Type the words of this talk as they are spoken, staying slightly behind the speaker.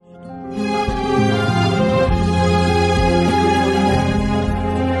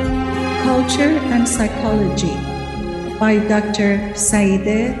Culture and Psychology by Dr.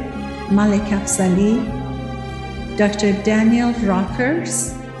 Saideh Malekafzali, Dr. Daniel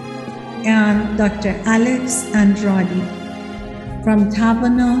Rockers, and Dr. Alex Andrade from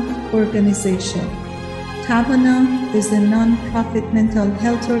Tavana Organization. Tavana is a non-profit mental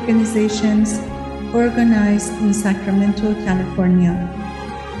health organization organized in Sacramento, California.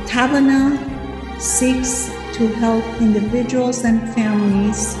 Tavana seeks to help individuals and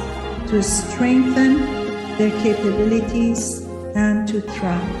families to strengthen their capabilities and to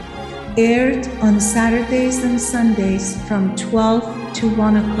thrive. Aired on Saturdays and Sundays from 12 to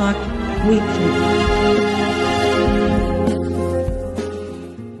 1 o'clock weekly.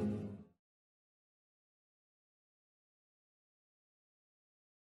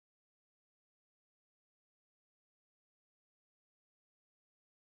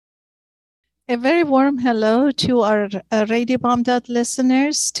 A very warm hello to our Radio Bomb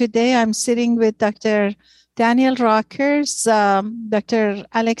listeners. Today I'm sitting with Dr. Daniel Rockers. Dr.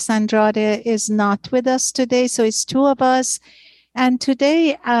 Alex Andrade is not with us today, so it's two of us. And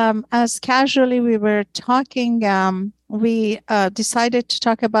today, as casually we were talking, we decided to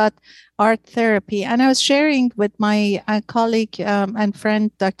talk about art therapy. And I was sharing with my colleague and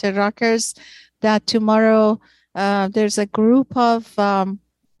friend, Dr. Rockers, that tomorrow there's a group of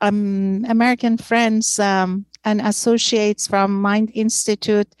American friends and associates from Mind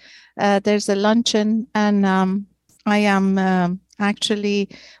Institute. There's a luncheon, and I am actually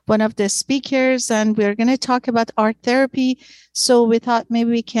one of the speakers, and we're going to talk about art therapy. So we thought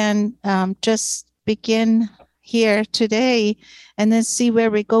maybe we can just begin here today and then see where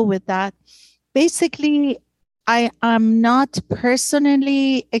we go with that. Basically, I am not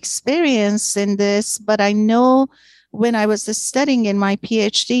personally experienced in this, but I know when I was studying in my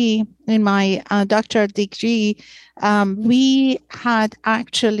PhD, in my doctoral degree, we had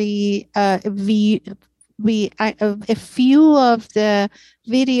actually a few of the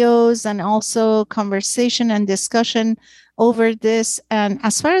videos and also conversation and discussion over this. And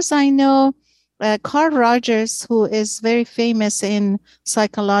as far as I know, Carl Rogers, who is very famous in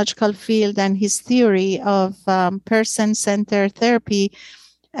psychological field and his theory of person-centered therapy,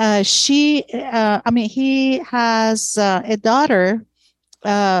 he has a daughter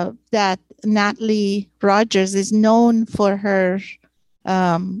that Natalie Rogers is known for her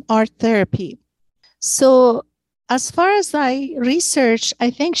art therapy. So as far as I research, I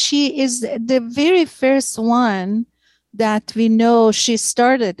think she is the very first one that we know she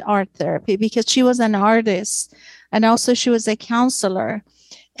started art therapy, because she was an artist and also she was a counselor.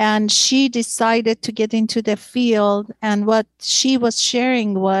 And she decided to get into the field. And what she was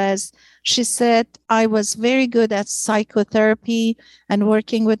sharing was, she said, I was very good at psychotherapy and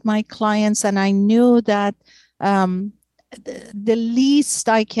working with my clients. And I knew that the least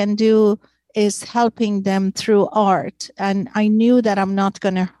I can do is helping them through art. And I knew that I'm not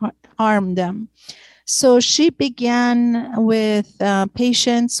going to harm them. So she began with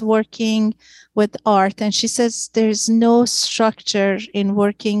patients working with art. And she says there's no structure in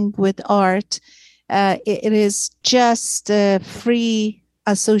working with art. It is just a free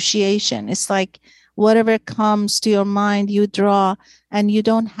association. It's like whatever comes to your mind, you draw, and you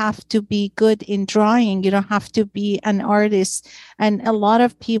don't have to be good in drawing. You don't have to be an artist. And a lot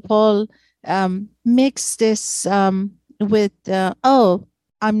of people mix this with,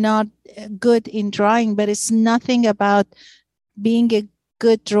 I'm not good in drawing, but it's nothing about being a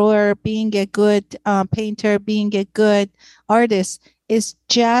good drawer, being a good painter, being a good artist. Is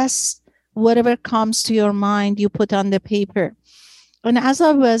just whatever comes to your mind, you put on the paper. And as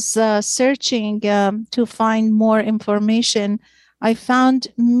I was searching to find more information, I found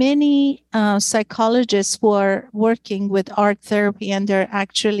many psychologists who are working with art therapy, and they're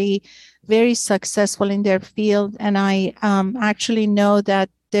actually very successful in their field. And I actually know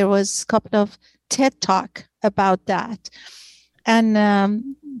that there was a couple of TED Talk about that. And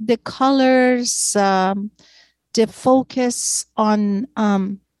the colors, the focus on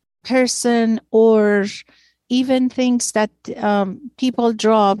person, or even things that people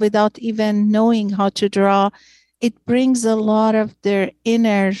draw without even knowing how to draw, it brings a lot of their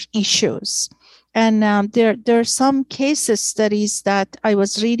inner issues. And there are some case studies that I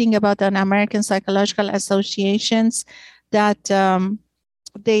was reading about on American Psychological Associations that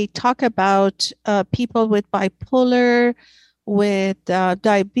they talk about people with bipolar, with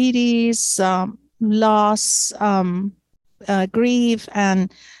diabetes, loss, grief,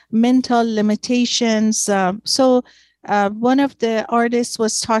 and mental limitations. So one of the artists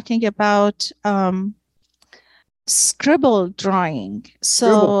was talking about scribble drawing. Scribble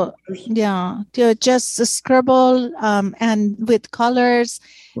So pictures? yeah, to just scribble and with colors,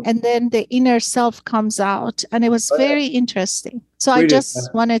 and then the inner self comes out, and it was Oh, yeah. very interesting. So I We did.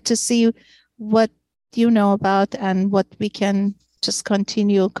 just wanted to see what you know about and what we can just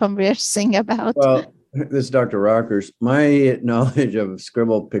continue conversing about. Well, this is Dr. Rockers. My knowledge of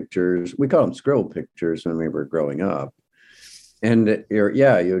scribble pictures, we call them scribble pictures when we were growing up. And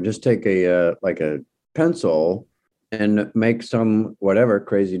you just take like a pencil and make some whatever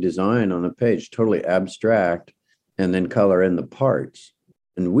crazy design on a page, totally abstract, and then color in the parts.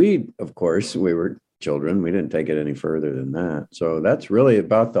 And we, of course, we were children. We didn't take it any further than that. So that's really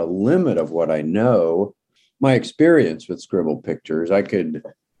about the limit of what I know. My experience with scribble pictures, I could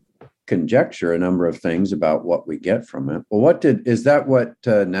conjecture a number of things about what we get from it. Well, is that what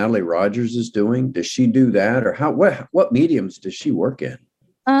Natalie Rogers is doing? Does she do that, or what mediums does she work in?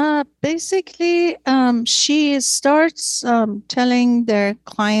 Basically, she starts telling their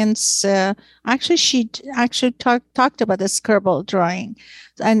clients. Actually, actually talked about the scribble drawing,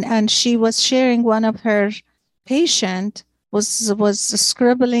 and she was sharing one of her patient was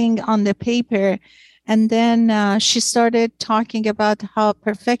scribbling on the paper, and then she started talking about how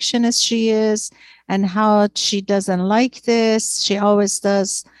perfectionist she is and how she doesn't like this. She always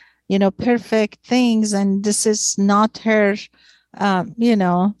does, perfect things, and this is not her um, you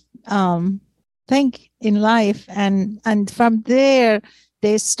know, thing in life. And from there,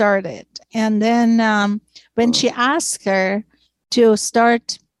 they started. And then when she asked her to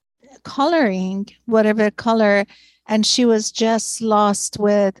start coloring, whatever color, and she was just lost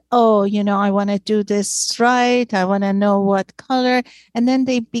with, oh, I want to do this right. I want to know what color. And then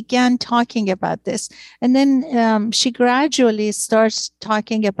they began talking about this. And then she gradually starts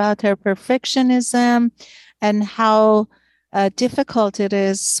talking about her perfectionism and how difficult it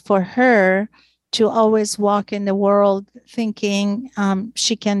is for her to always walk in the world thinking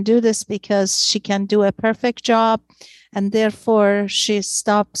she can do this because she can do a perfect job. And therefore, she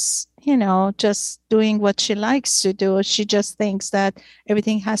stops, just doing what she likes to do. She just thinks that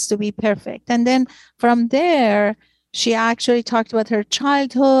everything has to be perfect. And then from there, she actually talked about her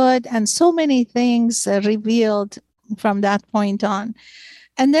childhood and so many things revealed from that point on.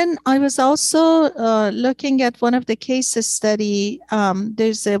 And then I was also looking at one of the case study.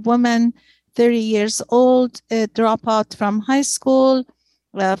 There's a woman, 30 years old, a dropout from high school.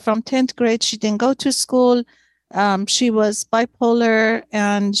 From 10th grade, she didn't go to school. She was bipolar,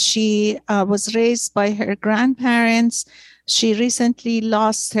 and she was raised by her grandparents. She recently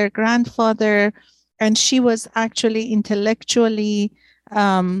lost her grandfather, and she was actually intellectually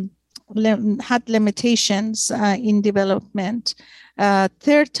had limitations in development.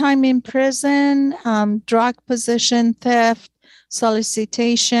 Third time in prison, drug possession, theft,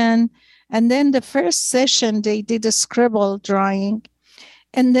 solicitation. And then the first session, they did a scribble drawing.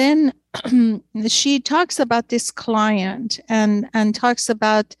 And then she talks about this client and talks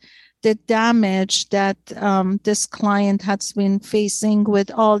about the damage that this client has been facing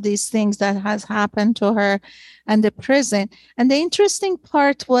with all these things that has happened to her and the prison. And the interesting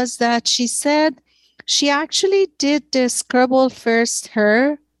part was that she said she actually did the scribble first,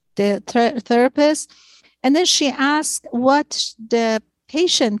 the therapist, and then she asked what the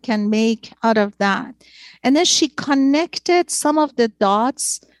patient can make out of that. And then she connected some of the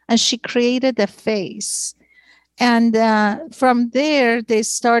dots and she created a face. And from there, they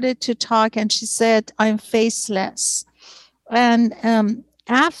started to talk, and she said, I'm faceless. And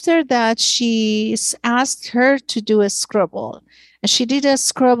after that, she asked her to do a scribble. And she did a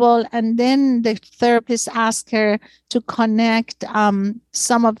scribble, and then the therapist asked her to connect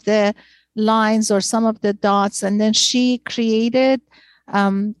some of the lines or some of the dots. And then she created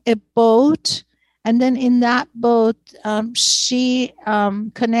a boat. And then in that boat, she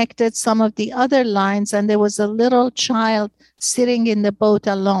connected some of the other lines, and there was a little child sitting in the boat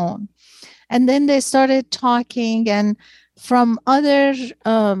alone. And then they started talking, and from other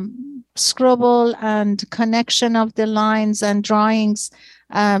scribble and connection of the lines and drawings,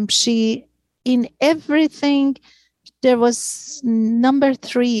 she, in everything, there was number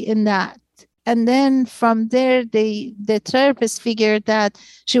 3 in that. And then from there, the therapist figured that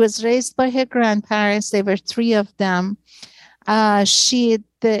she was raised by her grandparents. There were 3 of them. It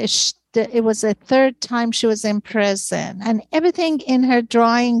was a third time she was in prison, and everything in her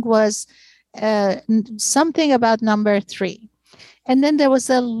drawing was something about number 3. And then there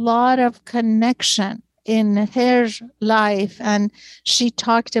was a lot of connection in her life, and she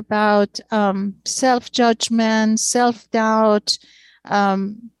talked about self-judgment, self-doubt,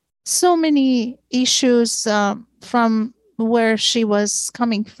 so many issues from where she was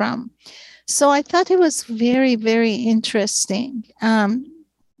coming from. So I thought it was very, very interesting.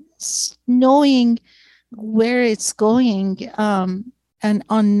 Knowing where it's going, and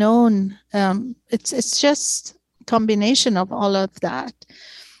unknown, it's just combination of all of that.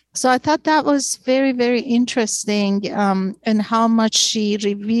 So I thought that was very, very interesting, and how much she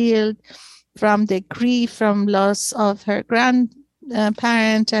revealed from the grief from loss of her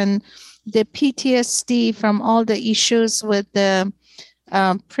grandparent and the PTSD from all the issues with the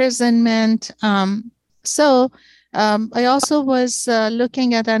imprisonment. I also was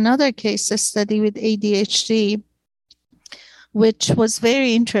looking at another case study with ADHD, which was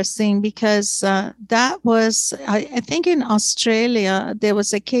very interesting because that was, I think in Australia, there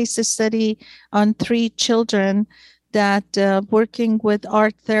was a case study on 3 children that working with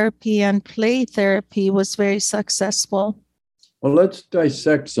art therapy and play therapy was very successful. Well, let's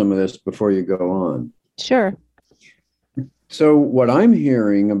dissect some of this before you go on. Sure. So what I'm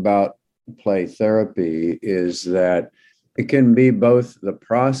hearing about play therapy is that it can be both the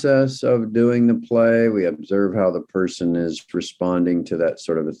process of doing the play, we observe how the person is responding to that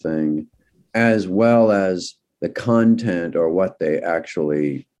sort of a thing, as well as the content or what they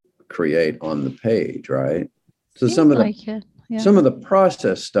actually create on the page, right? So Seems some of the like it. Yeah. some of the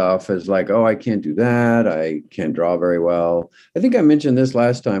process stuff is like, oh, I can't do that. I can't draw very well. I think I mentioned this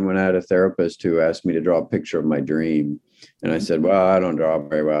last time when I had a therapist who asked me to draw a picture of my dream. And I said, well, I don't draw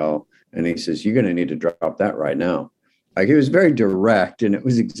very well. And he says, you're going to need to drop that right now. Like, he was very direct, and it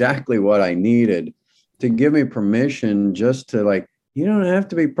was exactly what I needed to give me permission just to, like, you don't have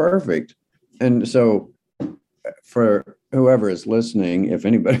to be perfect. And so for whoever is listening, if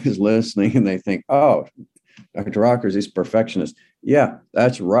anybody is listening and they think, oh, Dr. Rockers, he's perfectionist. Yeah,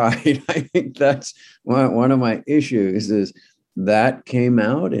 that's right. I think that's one of my issues is that came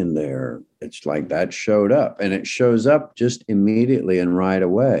out in there. It's like that showed up, and it shows up just immediately and right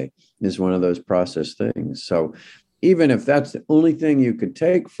away is one of those process things. So even if that's the only thing you could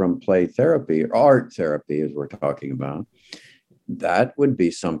take from play therapy or art therapy, as we're talking about, that would be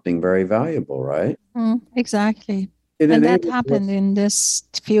something very valuable, right? Exactly. And that happened in this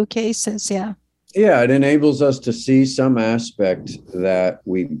few cases. Yeah. Yeah, it enables us to see some aspect that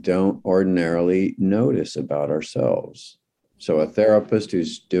we don't ordinarily notice about ourselves. So a therapist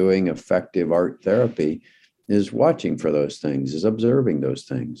who's doing effective art therapy is watching for those things, is observing those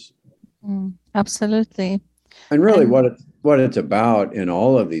things. Absolutely. And really what it's about in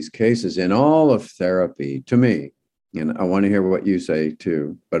all of these cases, in all of therapy, to me, and I want to hear what you say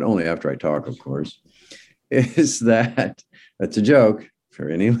too, but only after I talk, of course, is that that's a joke for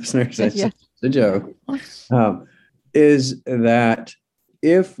any listeners. It's a joke. Is that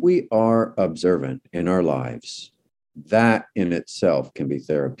if we are observant in our lives, that in itself can be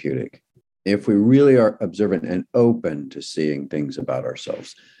therapeutic. If we really are observant and open to seeing things about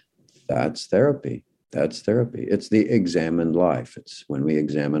ourselves, that's therapy. That's therapy. It's the examined life. It's when we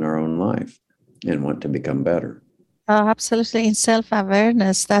examine our own life and want to become better. Absolutely. In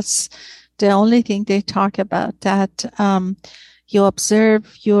self-awareness, that's the only thing they talk about, that you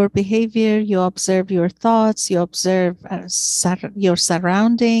observe your behavior, you observe your thoughts, you observe your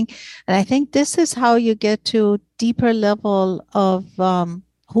surrounding. And I think this is how you get to deeper level of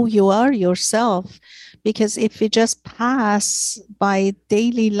who you are yourself. Because if we just pass by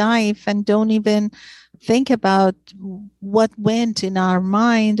daily life and don't even think about what went in our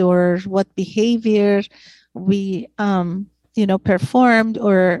mind or what behavior we performed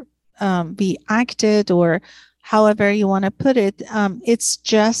or we acted, or however you want to put it, it's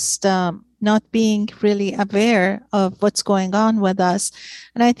just not being really aware of what's going on with us.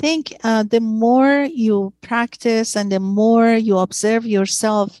 And I think the more you practice and the more you observe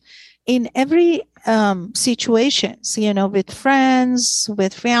yourself in every situations, with friends,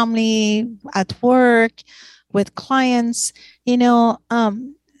 with family, at work, with clients,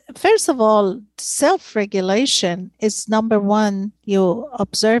 first of all, self-regulation is number one. You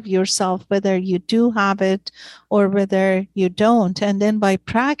observe yourself, whether you do have it or whether you don't. And then by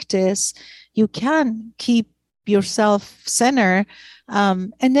practice, you can keep yourself centered.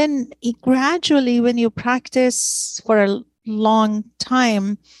 And then gradually, when you practice for a long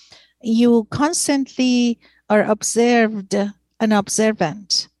time, you constantly are observed and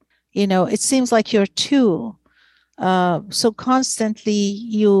observant. It seems like you're two. So constantly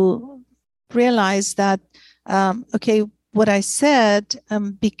you realize that, okay, what I said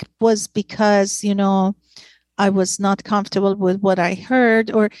was because, I was not comfortable with what I heard,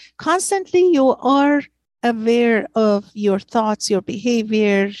 or constantly you are aware of your thoughts, your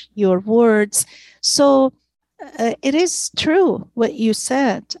behavior, your words. So it is true what you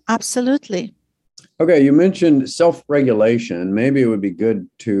said. Absolutely. Okay, you mentioned self-regulation. Maybe it would be good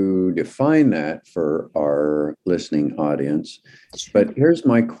to define that for our listening audience. Sure. But here's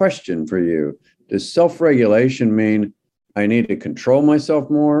my question for you. Does self-regulation mean I need to control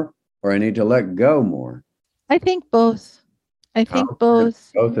myself more or I need to let go more? I think both. I think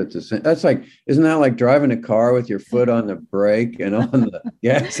both. Both at the same. That's like, isn't that like driving a car with your foot on the brake and on the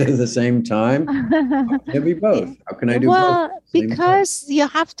gas at the same time? It'd be both. How can I do both? Well, because you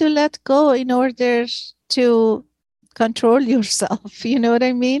have to let go in order to control yourself. You know what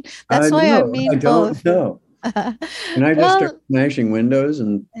I mean? That's why I mean both. Know. Can I just start smashing windows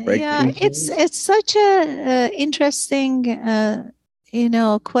and break things? It's such a interesting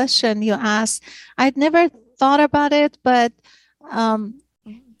question you asked. I'd never thought about it, but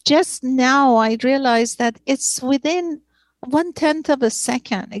just now I realized that it's within 1/10 of a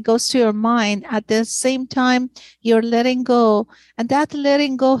second. It goes to your mind. At the same time, you're letting go, and that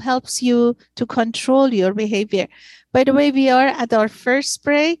letting go helps you to control your behavior. By the way, we are at our first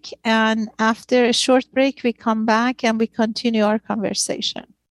break, and after a short break, we come back and we continue our conversation.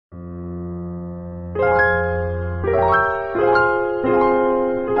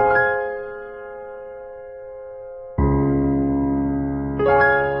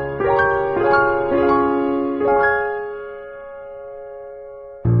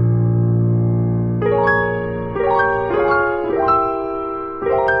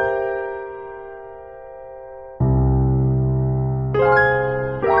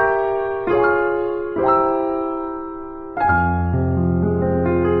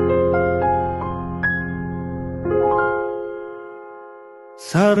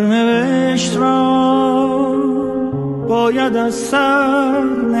 سرنوشت را باید از سر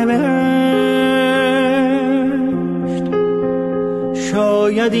نوشت،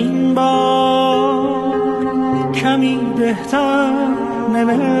 شاید این بار کمی بهتر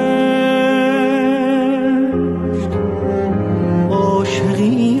نوشت.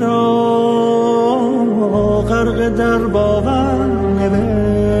 عاشقی را غرق در باور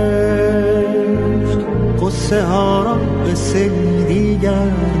نوشت، قصه ها را قصه دیگر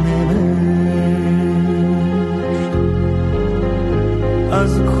نوشت.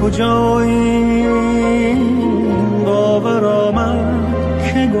 از کجا این باور آمد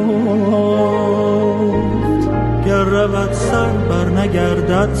که گفت گر رود سر بر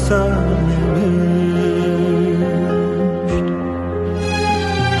نگردد سر نوشت.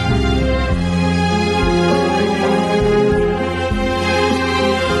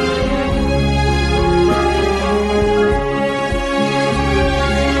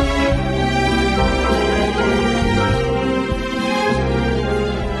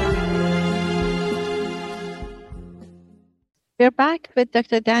 We're back with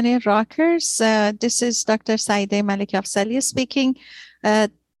Dr. Daniel Rockers. This is Dr. Saideh Malik-Afzali speaking.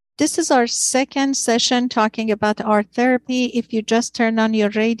 This is our second session talking about art therapy. If you just turned on your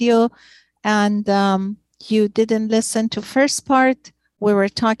radio and you didn't listen to first part, we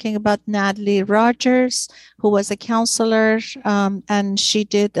were talking about Natalie Rogers, who was a counselor, and she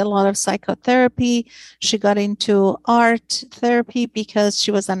did a lot of psychotherapy. She got into art therapy because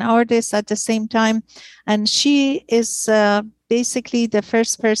she was an artist at the same time. And she is basically the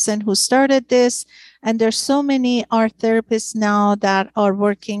first person who started this. And there's so many art therapists now that are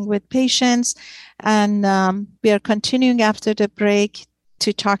working with patients. And we are continuing after the break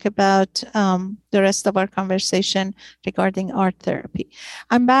to talk about the rest of our conversation regarding art therapy.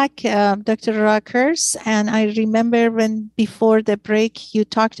 I'm back, Dr. Rockers, and I remember when before the break, you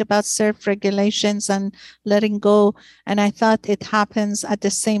talked about self-regulations and letting go, and I thought it happens at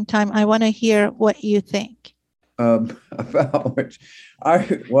the same time. I want to hear what you think. About which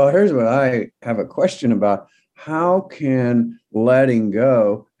here's what I have a question about. How can letting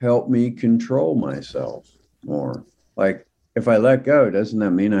go help me control myself more? Like, if I let go, doesn't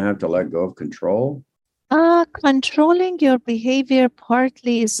that mean I have to let go of control? Controlling your behavior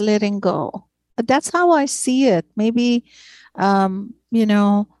partly is letting go. That's how I see it. Maybe,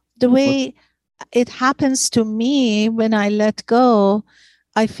 the way it happens to me when I let go,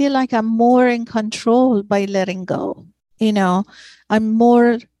 I feel like I'm more in control by letting go. I'm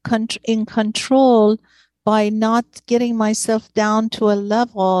more in control by not getting myself down to a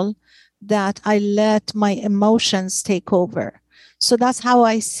level that I let my emotions take over. So that's how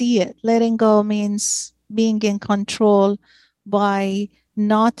I see it. Letting go means being in control by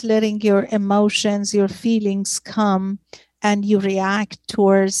not letting your emotions, your feelings come and you react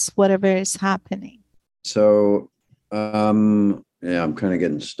towards whatever is happening. So, I'm kind of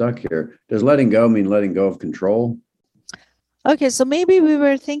getting stuck here. Does letting go mean letting go of control? Okay, so maybe we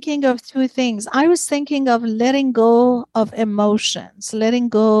were thinking of two things. I was thinking of letting go of emotions, letting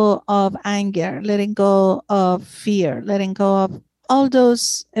go of anger, letting go of fear, letting go of all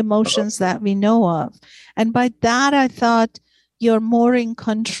those emotions that we know of. And by that, I thought you're more in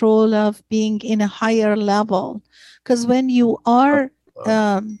control of being in a higher level. Because when you are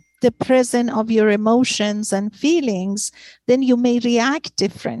the present of your emotions and feelings, then you may react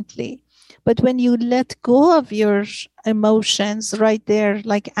differently. But when you let go of your emotions right there,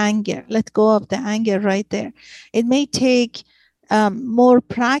 like anger, let go of the anger right there. It may take more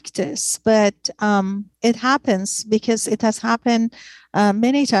practice, but it happens because it has happened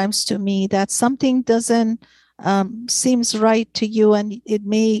many times to me that something doesn't seems right to you, and it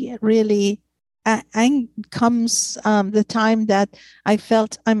may really comes the time that I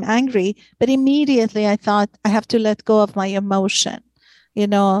felt I'm angry, but immediately I thought I have to let go of my emotion.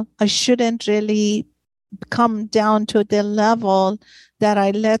 I shouldn't really come down to the level that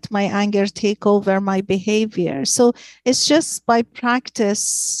I let my anger take over my behavior. So it's just by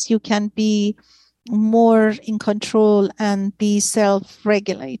practice, you can be more in control and be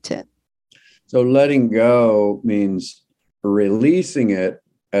self-regulated. So letting go means releasing it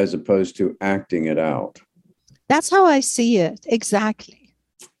as opposed to acting it out. That's how I see it. Exactly.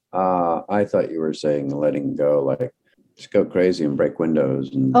 I thought you were saying letting go, like just go crazy and break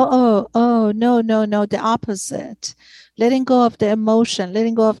windows. And no, no, the opposite. Letting go of the emotion,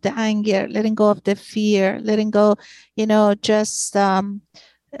 letting go of the anger, letting go of the fear, letting go, just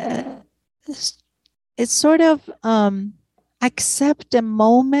it's sort of accept the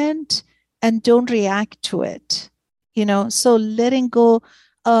moment and don't react to it. So letting go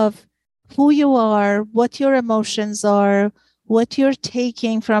of who you are, what your emotions are, what you're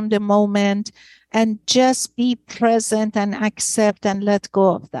taking from the moment, and just be present and accept and let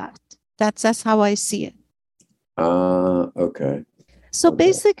go of that. That's how I see it. Okay. So Okay.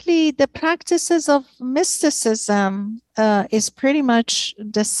 basically, the practices of mysticism is pretty much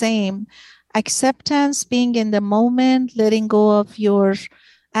the same. Acceptance, being in the moment, letting go of your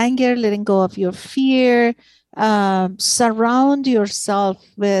anger, letting go of your fear, surround yourself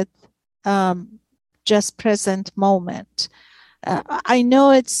with just present moment. I know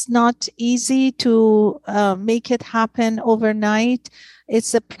it's not easy to make it happen overnight.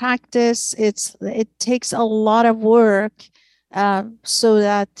 It's a practice. It takes a lot of work so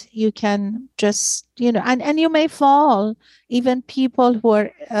that you can just, and you may fall. Even people who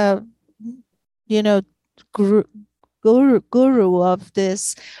are, guru of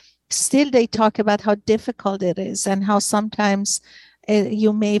this, still they talk about how difficult it is and how sometimes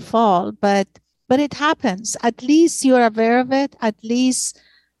you may fall, but it happens. At least you're aware of it. At least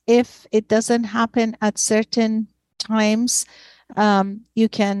if it doesn't happen at certain times, you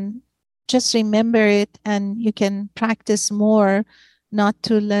can just remember it and you can practice more not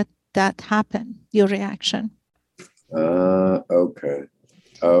to let that happen, your reaction. Okay.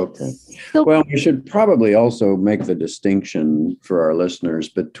 Okay. So, Well, we should probably also make the distinction for our listeners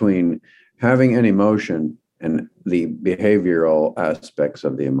between having an emotion and the behavioral aspects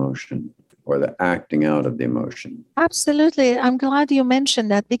of the emotion or the acting out of the emotion. absolutely. I'm glad you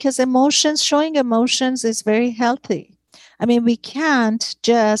mentioned that because showing emotions is very healthy. I mean, we can't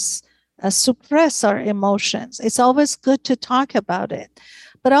just suppress our emotions. It's always good to talk about it.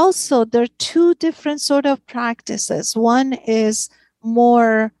 But also, there are two different sort of practices. One is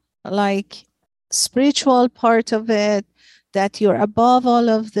more like spiritual part of it, that you're above all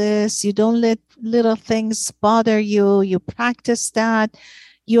of this. You don't let little things bother you. You practice that.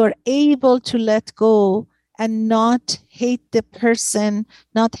 You're able to let go and not hate the person,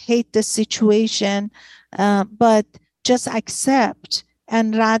 not hate the situation, but just accept.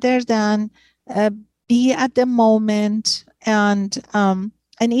 And rather than be at the moment, and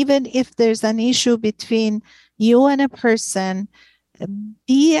even if there's an issue between you and a person,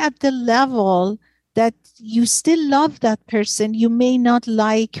 be at the level that you still love that person. You may not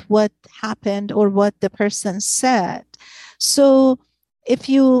like what happened or what the person said. So if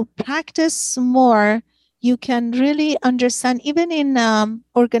you practice more, you can really understand, even in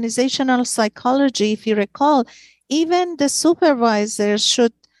organizational psychology, if you recall, even the supervisors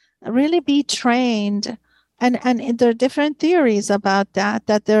should really be trained. And there are different theories about that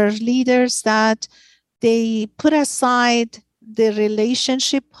there are leaders that they put aside the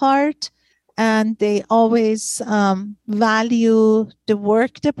relationship part and they always value the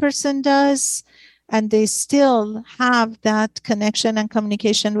work the person does, and they still have that connection and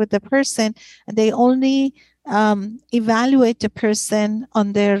communication with the person, and they only evaluate the person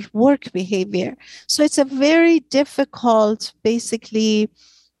on their work behavior. So it's a very difficult, basically,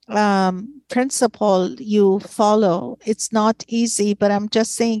 principle you follow. It's not easy, but I'm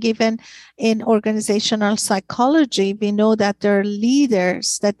just saying, even in organizational psychology, we know that there are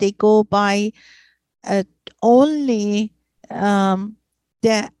leaders that they go by only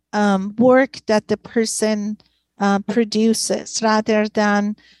the work that the person produces, rather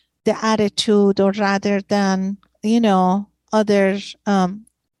than the attitude, or rather than, other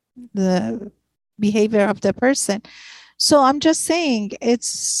the behavior of the person. So I'm just saying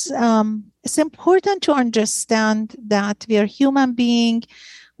it's important to understand that we are human being.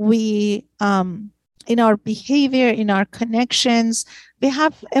 We in our behavior, in our connections, we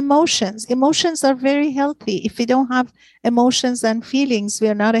have emotions. Emotions are very healthy. If we don't have emotions and feelings, we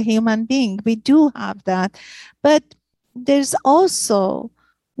are not a human being. We do have that. But there's also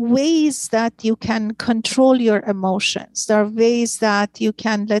ways that you can control your emotions. There are ways that you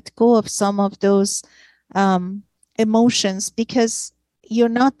can let go of some of those emotions, because you're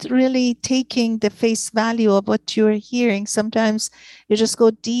not really taking the face value of what you're hearing. Sometimes you just go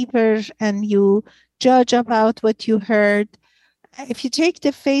deeper and you judge about what you heard. If you take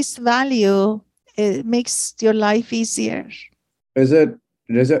the face value, it makes your life easier. Does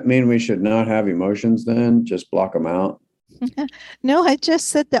it mean we should not have emotions then? Just block them out? No, I just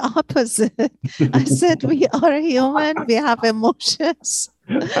said the opposite. I said we are human. We have emotions.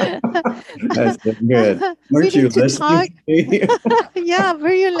 That's good. Weren't you listening to me? Yeah,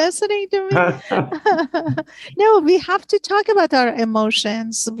 were you listening to me? No, we have to talk about our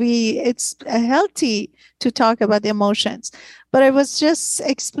emotions. It's healthy to talk about emotions. But I was just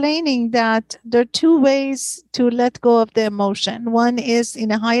explaining that there are two ways to let go of the emotion. One is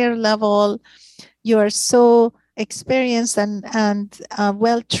in a higher level, you are so experienced and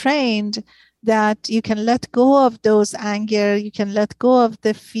well trained that you can let go of those anger, you can let go of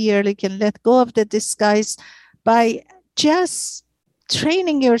the fear, you can let go of the disguise by just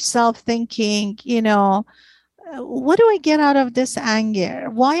training yourself, thinking, what do I get out of this anger?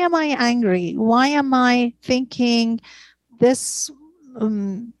 Why am I angry? Why am I thinking this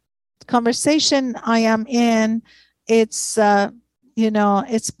conversation I am in, it's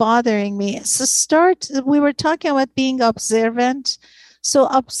it's bothering me. So we were talking about being observant. So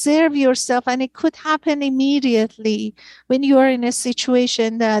observe yourself, and it could happen immediately when you are in a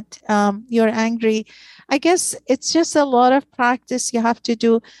situation that you're angry. I guess it's just a lot of practice you have to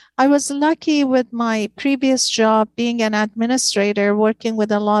do. I was lucky with my previous job, being an administrator, working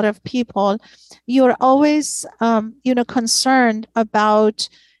with a lot of people. You're always, concerned about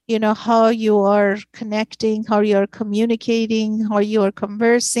how you are connecting, how you're communicating, how you're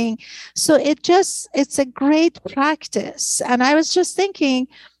conversing. So it's a great practice. And I was just thinking,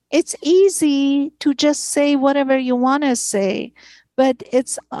 it's easy to just say whatever you want to say, but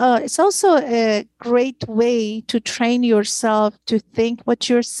it's also a great way to train yourself to think what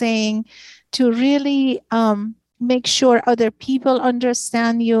you're saying, to really make sure other people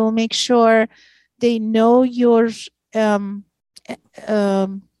understand you, make sure they know your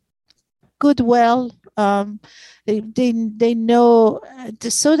goodwill. They know,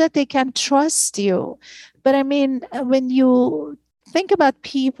 so that they can trust you. But I mean, when you think about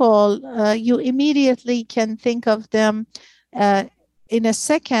people, you immediately can think of them in a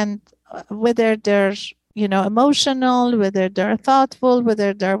second, whether they're emotional, whether they're thoughtful,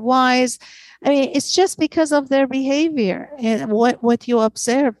 whether they're wise. I mean, it's just because of their behavior and what you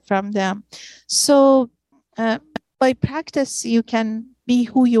observe from them. So by practice, you can be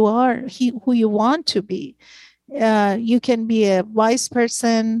who you are, who you want to be. You can be a wise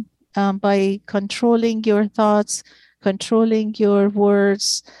person by controlling your thoughts, controlling your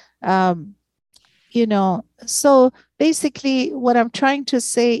words. So basically, what I'm trying to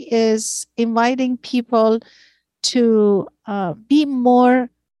say is inviting people to be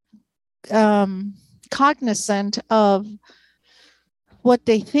more cognizant of what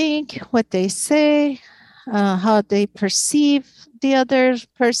they think, what they say, how they perceive the other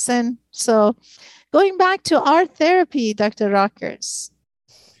person. So going back to art therapy, Dr. Rockers.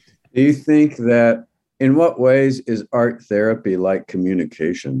 Do you think that, in what ways is art therapy like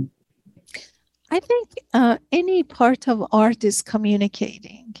communication? I think any part of art is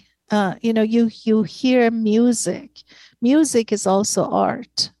communicating. You hear music. Music is also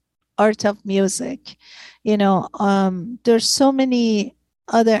art of music. There's so many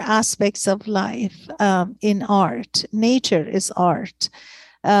other aspects of life in art. Nature is art.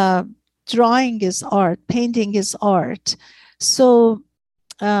 Drawing is art. Painting is art. So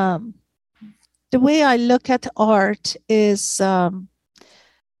the way I look at art is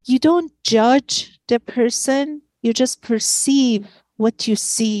you don't judge the person. You just perceive what you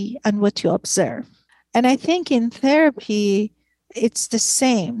see and what you observe. And I think in therapy, it's the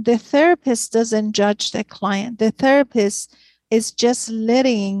same. The therapist doesn't judge the client. The therapist is just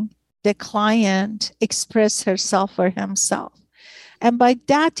letting the client express herself or himself. And by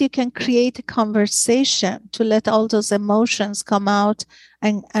that, you can create a conversation to let all those emotions come out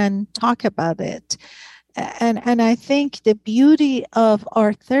and talk about it. And I think the beauty of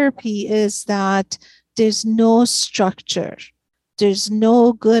art therapy is that there's no structure. There's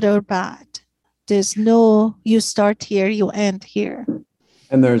no good or bad. There's no, you start here, you end here.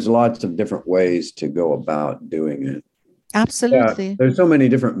 And there's lots of different ways to go about doing it. Absolutely. Yeah, there's so many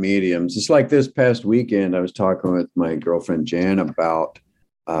different mediums. It's like this past weekend, I was talking with my girlfriend, Jan, about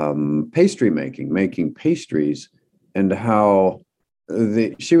pastry making pastries, and how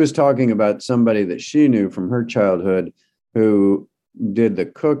she was talking about somebody that she knew from her childhood who did the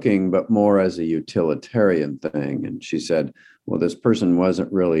cooking, but more as a utilitarian thing. And she said, well, this person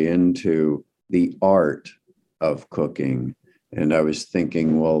wasn't really into the art of cooking. And I was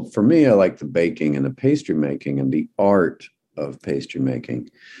thinking, well, for me, I like the baking and the pastry making and the art of pastry making.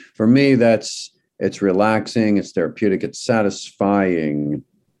 For me, it's relaxing, it's therapeutic, it's satisfying.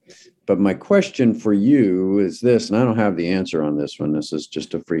 But my question for you is this, and I don't have the answer on this one. This is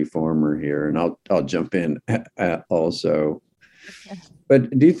just a free former here, and I'll jump in also. Okay.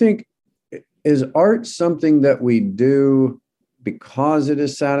 But do you think, is art something that we do because it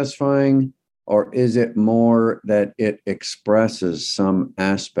is satisfying, or is it more that it expresses some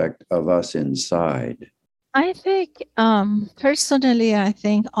aspect of us inside? I think, personally, I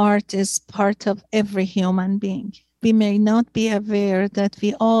think art is part of every human being. We may not be aware that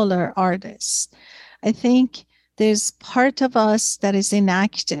we all are artists. I think there's part of us that is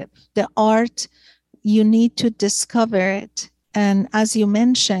inactive. The art, you need to discover it. And as you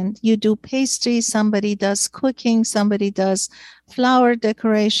mentioned, you do pastry, somebody does cooking, somebody does flower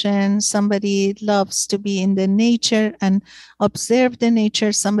decoration, somebody loves to be in the nature and observe the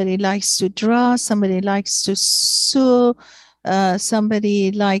nature, somebody likes to draw, somebody likes to sew,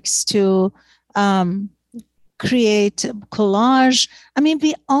 somebody likes to create collage. I mean,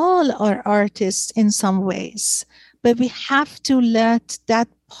 we all are artists in some ways, but we have to let that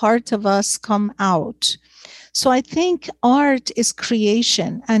part of us come out. So I think art is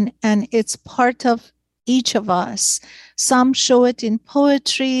creation, and it's part of each of us. Some show it in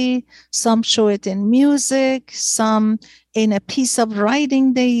poetry, some show it in music, some in a piece of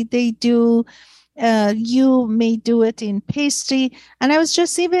writing they do. You may do it in pastry. And I was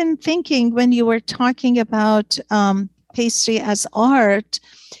just even thinking when you were talking about pastry as art,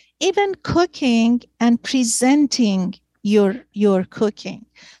 even cooking and presenting your cooking.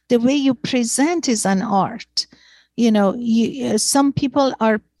 The way you present is an art. You know, some people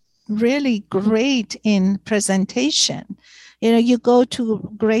are really great in presentation. You know, you go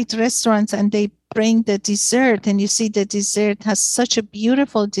to great restaurants and they bring the dessert, and you see the dessert has such a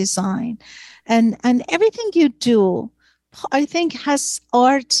beautiful design. And everything you do, I think, has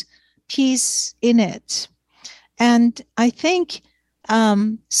art piece in it. And I think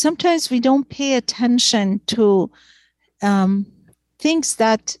sometimes we don't pay attention to things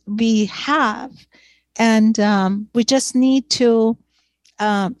that we have, and we just need to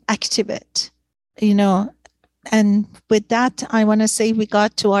activate, you know. And with that, I want to say we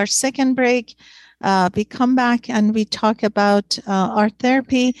got to our second break. We come back and we talk about art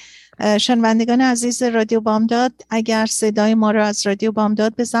therapy. شنوندگان عزیز رادیو بامداد، اگر صدای ما رو از رادیو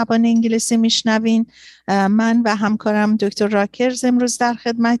بامداد به زبان انگلیسی میشنوین، من و همکارم دکتر راکرز امروز در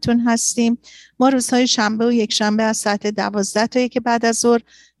خدمتتون هستیم. ما روزهای شنبه و یک شنبه از ساعت 12 تا 1 بعد از ظهر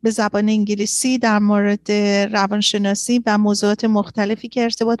به زبان انگلیسی در مورد روانشناسی و موضوعات مختلفی که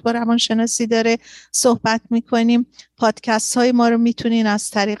ارتباط با روانشناسی داره صحبت میکنیم. پادکست های ما رو میتونین از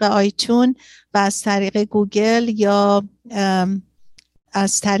طریق آیتون و از طریق گوگل یا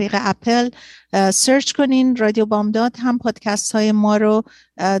از طریق اپل سرچ کنین. رادیو بامداد هم پادکست های ما رو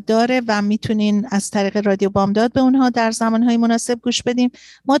داره و میتونین از طریق رادیو بامداد به اونها در زمانهای مناسب گوش بدین.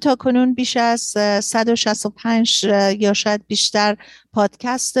 ما تا کنون بیش از 165 یا شاید بیشتر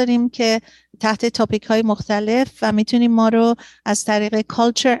پادکست داریم که تحت تاپیک های مختلف، و میتونین ما رو از طریق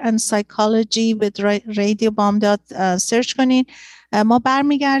Culture and Psychology with رادیو بامداد سرچ کنین. ما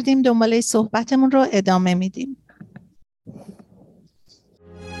برمیگردیم دنباله صحبتمون رو ادامه میدیم.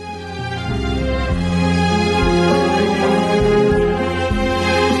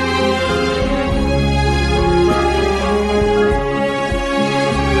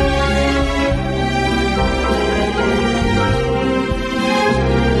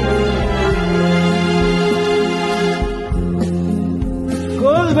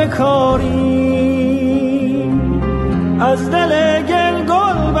 بکاری از دل گل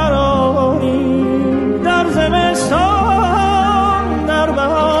گل براری در زمستان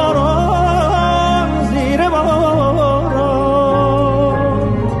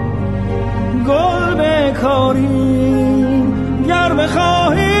داریم گر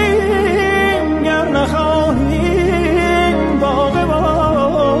بخواهیم گر نخواهیم باغ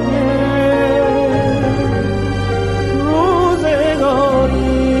روزگاری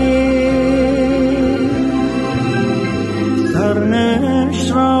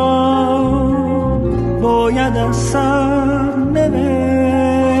سرنوشت را باید از سر نوشت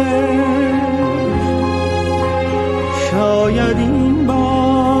شاید این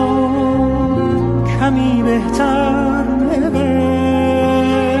بار کمی بهتر نوشت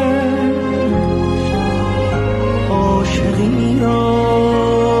عاشقی را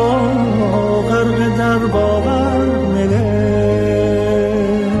غرق در باور نوشت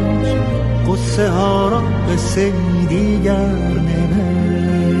قصه ها را قصه دیگر نوشت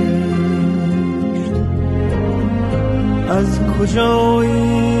از کجا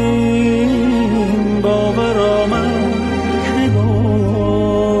این باور آمد که گفت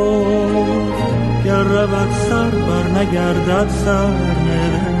گر رود سر بر نگردد سر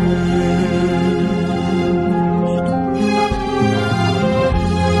نوشت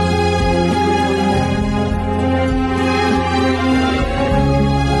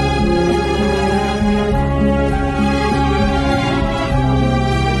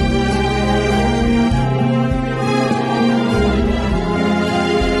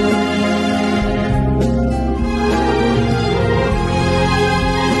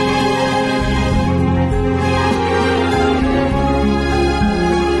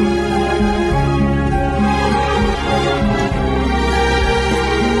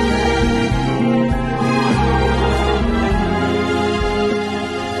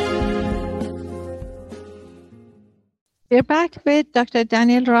We're back with Dr.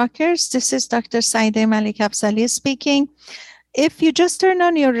 Daniel Rockers. This is Dr. Saideh Malik Afzali speaking. If you just turned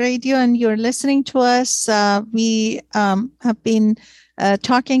on your radio and you're listening to us, we have been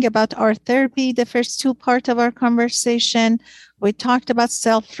talking about art therapy, the first two parts of our conversation. We talked about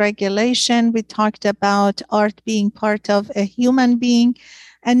self-regulation. We talked about art being part of a human being.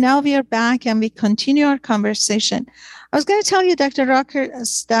 And now we are back and we continue our conversation. I was going to tell you, Dr.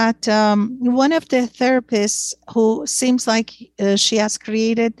 Rockers, that one of the therapists who seems like she has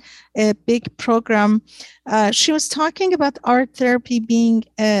created a big program, she was talking about art therapy being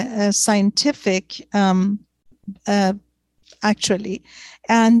a scientific, actually.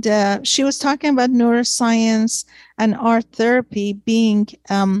 And she was talking about neuroscience and art therapy being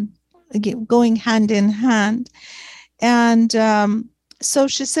going hand in hand. And so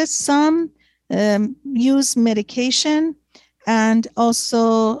she said some use medication and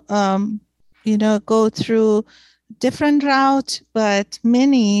also, go through different route, but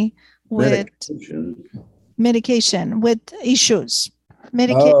many with medication with issues.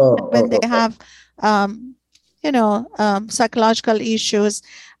 Medication when they have, psychological issues.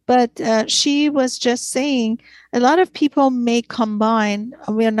 But she was just saying a lot of people may combine.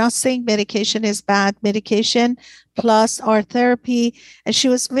 We are not saying medication is bad. Medication plus art therapy. And she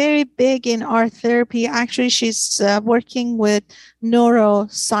was very big in art therapy. Actually, she's working with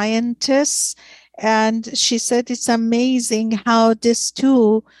neuroscientists. And she said it's amazing how these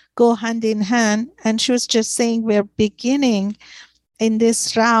two go hand in hand. And she was just saying we're beginning in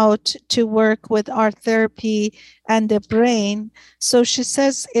this route to work with art therapy and the brain. So she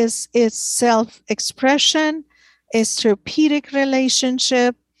says it's self-expression, is therapeutic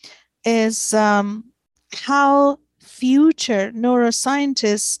relationship, is how future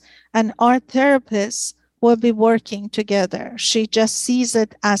neuroscientists and art therapists will be working together. She just sees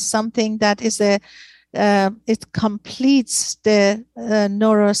it as something that is it completes the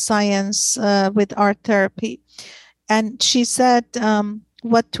neuroscience with art therapy. And she said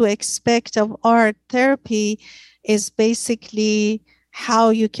what to expect of art therapy is basically how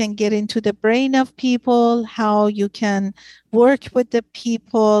you can get into the brain of people, how you can work with the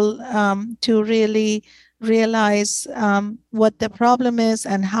people to really realize what the problem is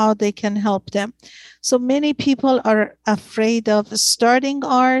and how they can help them. So many people are afraid of starting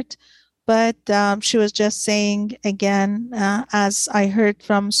art, but she was just saying again, as I heard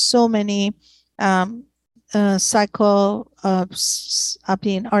from so many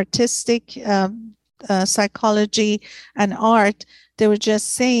artistic psychology and art, they were just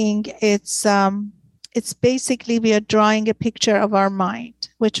saying it's basically we are drawing a picture of our mind,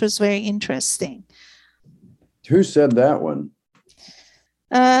 which was very interesting. Who said that one?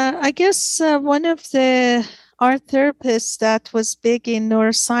 I guess one of the art therapists that was big in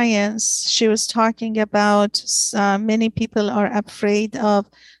neuroscience. She was talking about many people are afraid of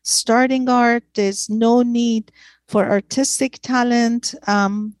starting art. There's no need for artistic talent.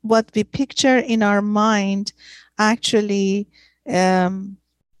 What we picture in our mind actually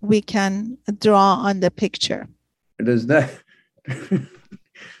we can draw on the picture. Does that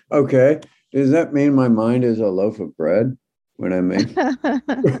okay? Does that mean my mind is a loaf of bread when I make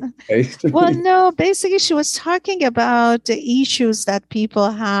paste? Well, no, basically she was talking about the issues that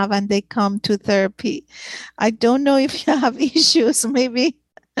people have and they come to therapy. I don't know if you have issues, maybe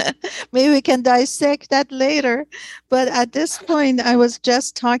we can dissect that later. But at this point, I was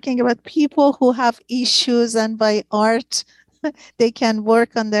just talking about people who have issues, and by art, they can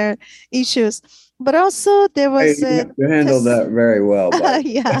work on their issues. But also there was You handled that very well, but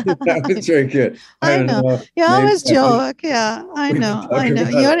yeah, that was very good. I don't know. You maybe always joke. Yeah, I we can know. talk I know.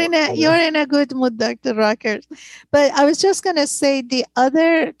 about You're in a good mood, Dr. Rockers. But I was just gonna say the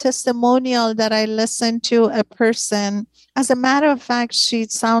other testimonial that I listened to a person, as a matter of fact, she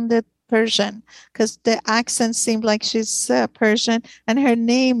sounded Persian because the accent seemed like she's Persian and her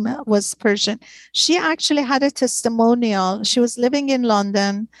name was Persian. She actually had a testimonial. She was living in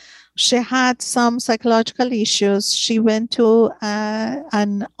London. She had some psychological issues. She went to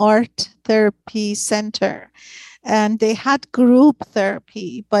an art therapy center and they had group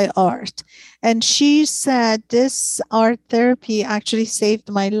therapy by art. And she said, this art therapy actually saved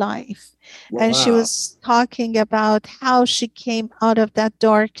my life. Wow. And she was talking about how she came out of that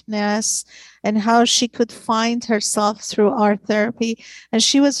darkness and how she could find herself through art therapy. And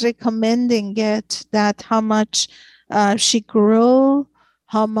she was recommending it, that how much she grew,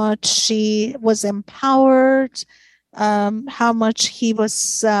 how much she was empowered, how much he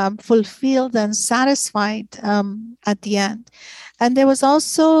was fulfilled and satisfied at the end. And there was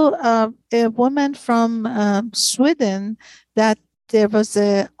also a woman from Sweden that there was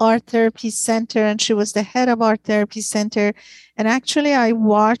a art therapy center and she was the head of art therapy center. And actually I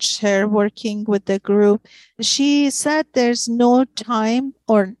watched her working with the group. She said there's no time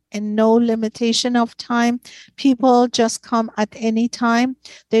or no limitation of time. People just come at any time.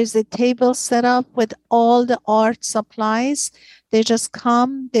 There's a table set up with all the art supplies. They just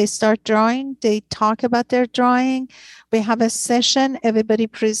come, they start drawing, they talk about their drawing. We have a session, everybody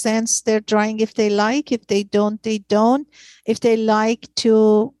presents their drawing if they like. If they don't, they don't. If they like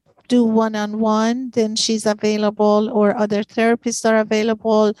to do one-on-one, then she's available, or other therapists are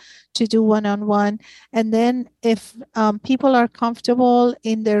available to do one-on-one. And then if people are comfortable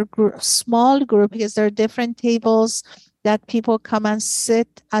in their small group, because there are different tables that people come and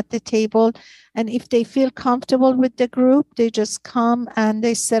sit at the table. And if they feel comfortable with the group, they just come and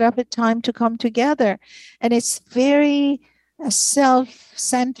they set up a time to come together. And it's very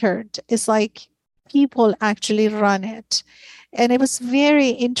self-centered. It's like people actually run it. And it was very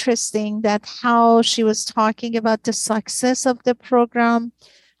interesting that how she was talking about the success of the program,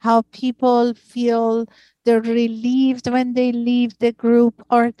 how people feel they're relieved when they leave the group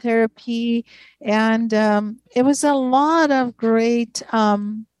art therapy. And it was a lot of great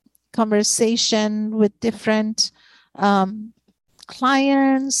conversation with different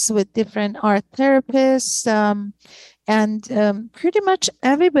clients, with different art therapists. And pretty much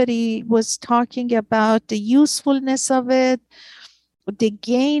everybody was talking about the usefulness of it, the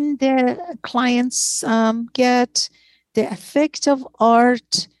gain the clients get, the effect of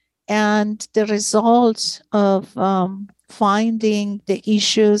art, and the results of finding the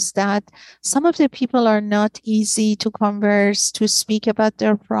issues that some of the people are not easy to converse, to speak about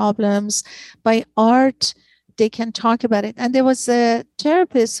their problems. By art, they can talk about it. And there was a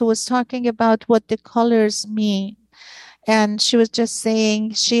therapist who was talking about what the colors mean. And she was just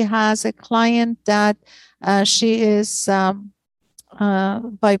saying she has a client that she is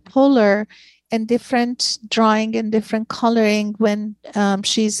bipolar, and different drawing and different coloring when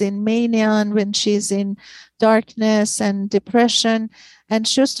she's in mania and when she's in darkness and depression. And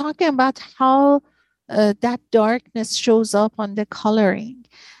she was talking about how that darkness shows up on the coloring.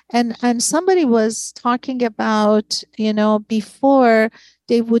 And somebody was talking about, before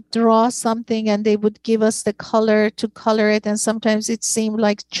they would draw something and they would give us the color to color it. And sometimes it seemed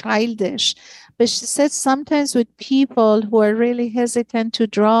like childish. But she said sometimes with people who are really hesitant to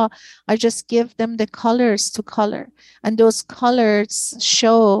draw, I just give them the colors to color. And those colors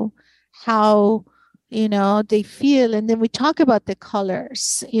show how, they feel. And then we talk about the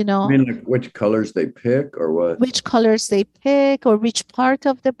colors, I mean, like which colors they pick or what? Which colors they pick or which part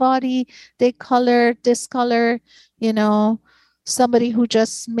of the body they color, this color, somebody who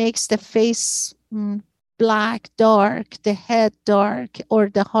just makes the face black, dark, the head dark, or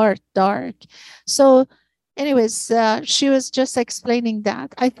the heart dark. So anyways, she was just explaining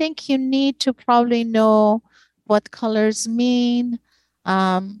that. I think you need to probably know what colors mean.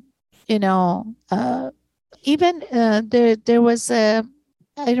 Even there was I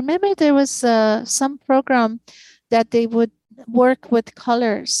remember there was some program that they would work with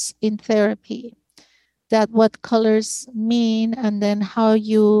colors in therapy, that what colors mean, and then how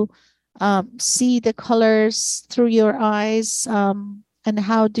you see the colors through your eyes, and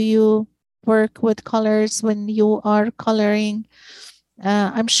how do you work with colors when you are coloring.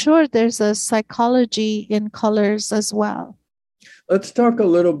 I'm sure there's a psychology in colors as well. Let's talk a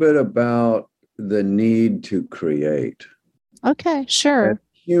little bit about the need to create. Okay, sure. As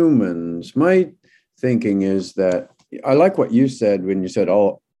humans, my thinking is that I like what you said when you said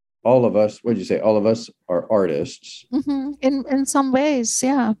all of us. What did you say? All of us are artists. Mm-hmm. In some ways,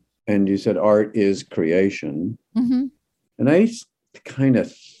 yeah. And you said art is creation. Mm-hmm. And I kind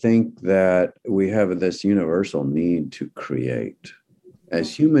of think that we have this universal need to create.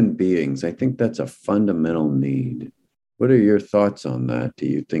 As human beings, I think that's a fundamental need. What are your thoughts on that? Do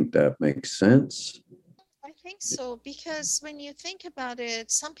you think that makes sense? I think so, because when you think about it,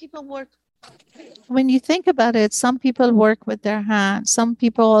 some people work with their hands. Some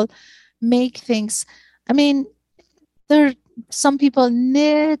people make things. I mean, some people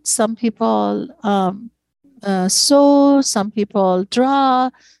knit, some people sew, some people draw,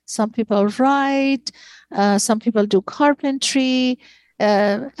 some people write, some people do carpentry.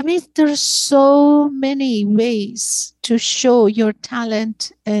 I mean, there's so many ways to show your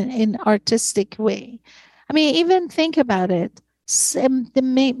talent in artistic way. I mean, even think about it.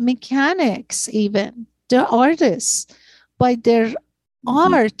 The mechanics, even the artists, by their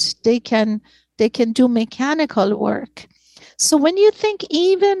art, they can do mechanical work. So when you think,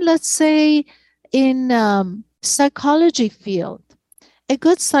 even let's say in psychology field, a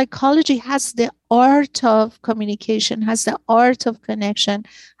good psychology has the art of communication, has the art of connection,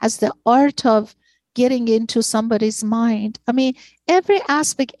 has the art of getting into somebody's mind. I mean, every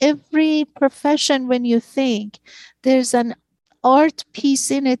aspect, every profession, when you think, there's an art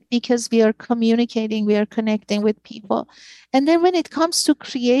piece in it, because we are communicating, we are connecting with people. And then when it comes to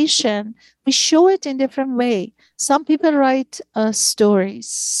creation, we show it in different way. Some people write stories.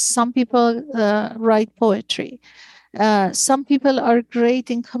 Some people write poetry. Some people are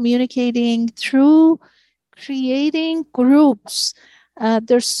great in communicating through creating groups.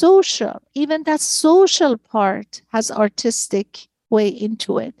 They're social. Even that social part has artistic way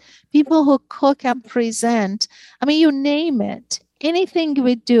into it. People who cook and present, I mean, you name it, anything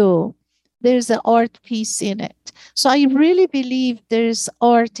we do, there's an art piece in it. So I really believe there's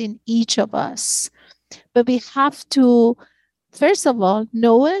art in each of us, but we have to, first of all,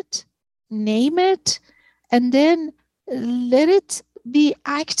 know it, name it, and then let it be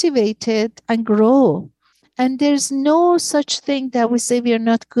activated and grow. And there's no such thing that we say we're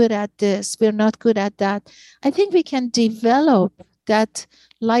not good at this, we're not good at that. I think we can develop that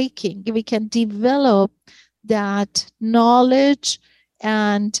liking, we can develop that knowledge,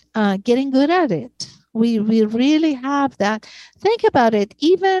 and getting good at it. We really have that. Think about it.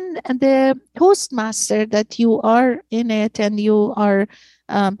 Even the Toastmaster that you are in it, and you are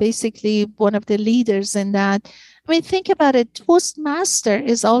basically one of the leaders in that. I mean, think about it. Toastmaster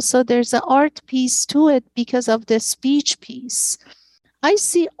is also, there's an art piece to it because of the speech piece. I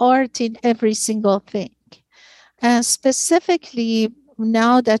see art in every single thing. And specifically,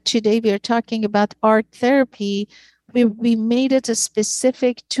 now that today we are talking about art therapy, we made it a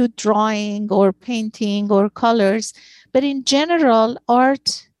specific to drawing or painting or colors. But in general,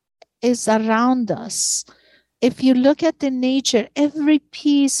 art is around us. If you look at the nature, every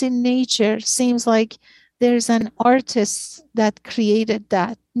piece in nature seems like there's an artist that created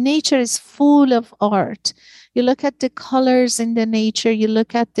that. Nature is full of art. You look at the colors in the nature, you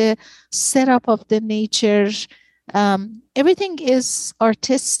look at the setup of the nature, everything is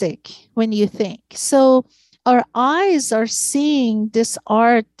artistic when you think. So our eyes are seeing this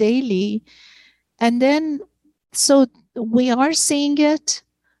art daily, and then so we are seeing it,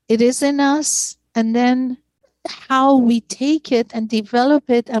 it is in us, and then how we take it and develop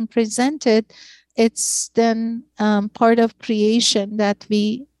it and present it, it's then part of creation that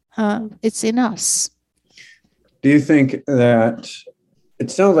it's in us. Do you think that, it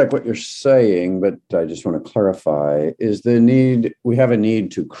sounds like what you're saying, but I just want to clarify, is we have a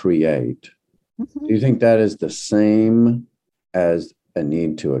need to create. Mm-hmm. Do you think that is the same as a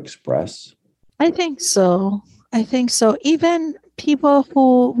need to express? I think so. Even people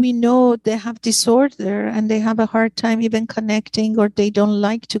who we know they have disorder and they have a hard time even connecting, or they don't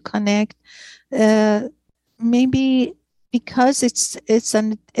like to connect, maybe because it's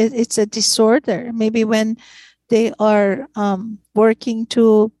a disorder. Maybe when they are working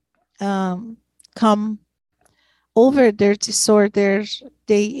to come over their disorder,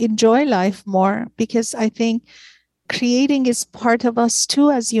 they enjoy life more, because I think creating is part of us too,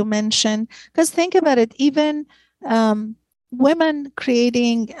 as you mentioned. Because think about it, even women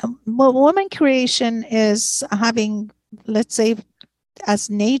creating, women creation is having, let's say, as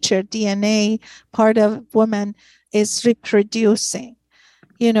nature, DNA, part of women is reproducing.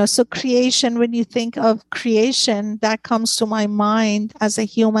 So creation, when you think of creation, that comes to my mind as a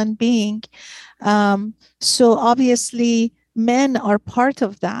human being. So obviously, men are part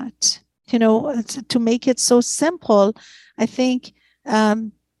of that. To make it so simple, I think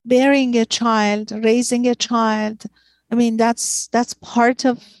bearing a child, raising a child, I mean, that's part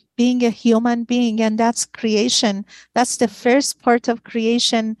of being a human being, and that's creation. That's the first part of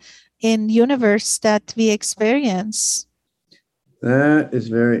creation in universe that we experience. That is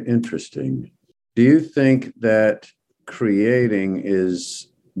very interesting. Do you think that creating is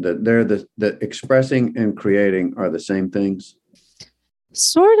that they're the expressing and creating are the same things?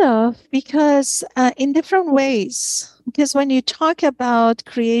 Sort of, because in different ways. Because when you talk about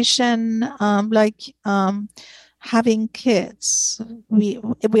creation, having kids, we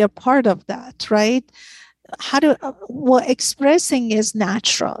are part of that, right? Expressing is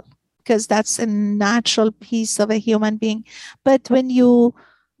natural, because that's a natural piece of a human being. But when you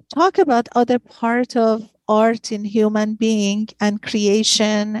talk about other part of art in human being and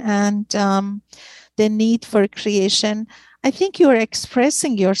creation and the need for creation, I think you're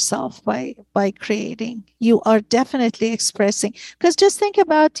expressing yourself by creating. You are definitely expressing, because just think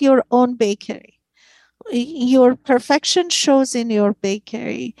about your own bakery. Your perfection shows in your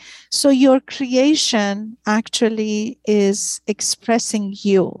bakery. So your creation actually is expressing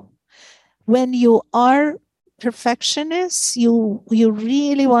you. When you are perfectionist, you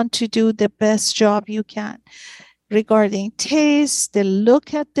really want to do the best job you can regarding taste, the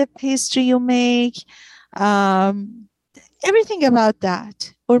look at the pastry you make, everything about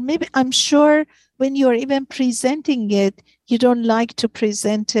that. Or maybe, I'm sure, when you're even presenting it, you don't like to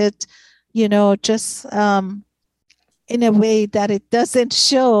present it, just in a way that it doesn't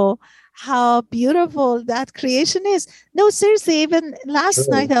show how beautiful that creation is. No, seriously, even last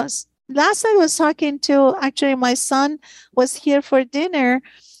night I was talking to, actually, my son was here for dinner,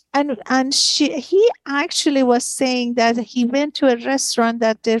 and he actually was saying that he went to a restaurant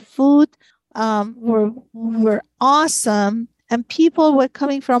that their food were awesome, and people were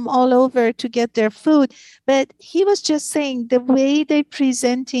coming from all over to get their food. But he was just saying the way they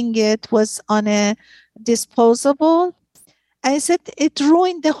presenting it was on a disposable. I said it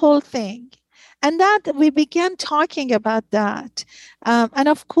ruined the whole thing. And that we began talking about that. And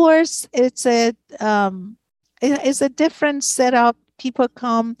of course, it's a different setup. People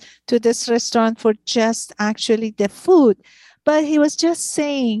come to this restaurant for just actually the food. But he was just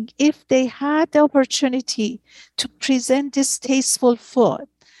saying, if they had the opportunity to present this tasteful food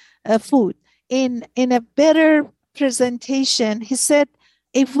in a better presentation, he said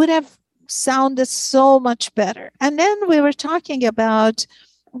it would have sounded so much better. And then we were talking about,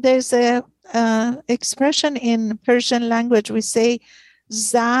 there's a expression in Persian language, we say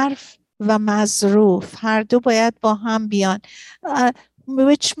zarf و مظروف هر دو باید با هم بیان,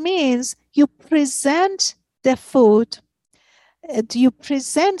 which means you present the food, you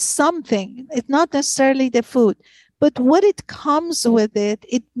present something. It's not necessarily the food, but what it comes with it,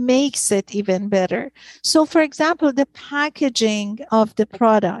 it makes it even better. So, for example, the packaging of the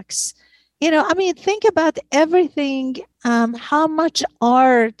products, think about everything, how much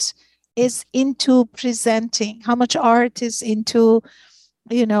art is into presenting, how much art is into,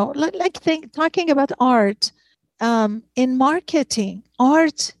 talking about art in marketing.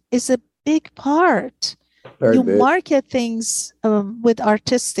 Art is a big part. You market things with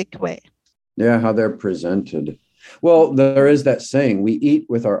artistic way. Yeah, how they're presented. Well, there is that saying, we eat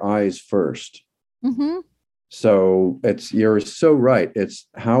with our eyes first. Mm-hmm. So you're so right. It's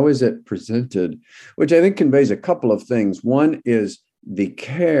how is it presented, which I think conveys a couple of things. One is the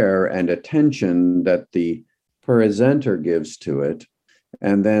care and attention that the presenter gives to it.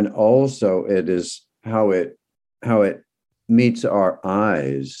 And then also it is how it meets our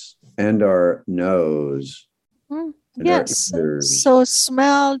eyes and our nose. Yes. So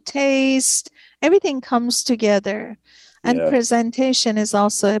smell, taste, everything comes together. And presentation is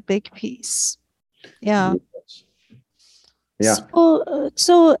also a big piece. Yeah. Yeah.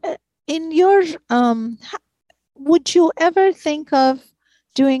 So in your, would you ever think of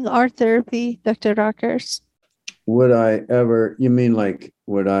doing art therapy, Dr. Rockers? Would I ever, you mean like,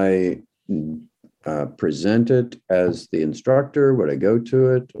 would I present it as the instructor? Would I go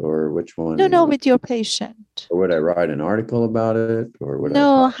to it, or which one? No, with your patient. Or would I write an article about it? Or would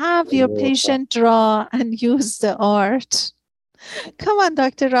have your patient draw and use the art. Come on,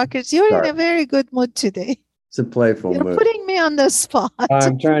 Dr. Rockers, you're in a very good mood today. It's a playful You're move. putting me on the spot.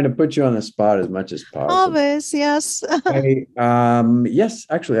 I'm trying to put you on the spot as much as possible. Always, yes. Yes,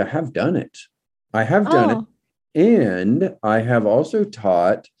 actually, I have done it. I have done it. Oh, And I have also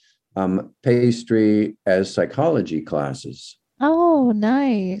taught pastry as psychology classes. oh,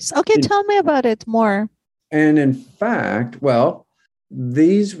 nice. Okay, tell me about it more. And in fact, well,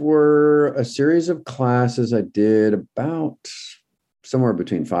 these were a series of classes I did about somewhere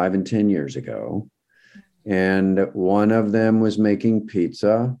between 5 and 10 years ago. And one of them was making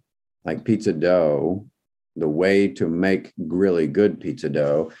pizza, like pizza dough, the way to make really good pizza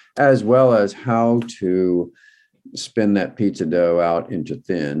dough, as well as how to spin that pizza dough out into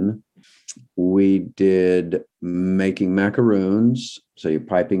thin. We did making macaroons, so you're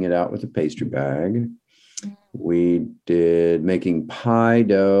piping it out with a pastry bag. We did making pie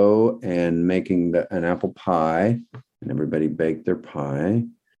dough and making an apple pie, and everybody baked their pie.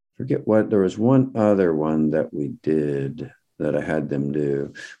 Forget what, there was one other one that we did that I had them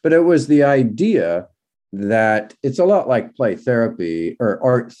do, but it was the idea that it's a lot like play therapy or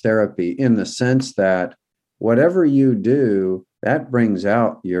art therapy in the sense that whatever you do, that brings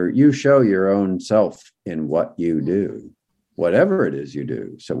out you show your own self in what you do, whatever it is you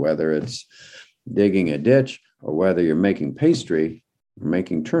do. So whether it's digging a ditch or whether you're making pastry or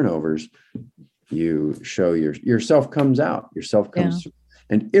making turnovers, you show yourself comes out, yourself comes through.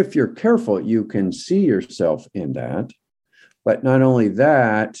 And if you're careful, you can see yourself in that. But not only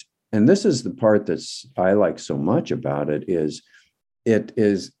that, and this is the part that's I like so much about it, is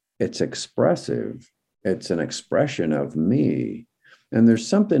it's expressive. It's an expression of me. And there's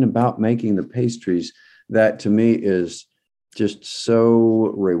something about making the pastries that to me is just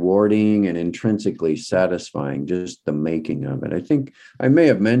so rewarding and intrinsically satisfying, just the making of it. I think I may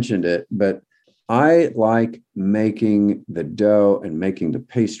have mentioned it, but I like making the dough and making the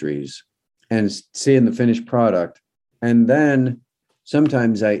pastries and seeing the finished product. And then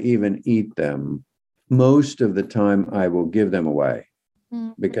sometimes I even eat them. Most of the time I will give them away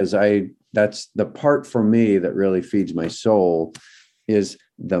because that's the part for me that really feeds my soul is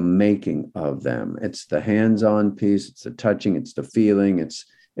the making of them. It's the hands-on piece, it's the touching, it's the feeling,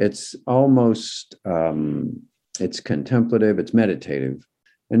 it's almost it's contemplative, it's meditative.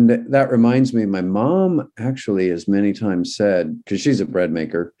 And that reminds me, my mom actually has many times said, because she's a bread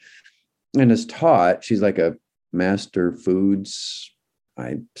maker and has taught, she's like a master foods.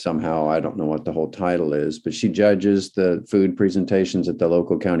 I don't know what the whole title is, but she judges the food presentations at the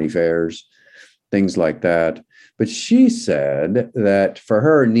local county fairs, things like that. But she said that for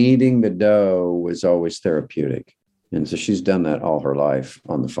her, kneading the dough was always therapeutic. And so she's done that all her life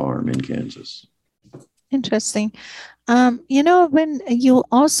on the farm in Kansas. Interesting. When you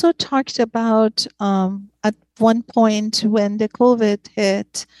also talked about at one point when the COVID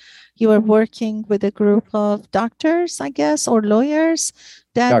hit, you were working with a group of doctors, I guess, or lawyers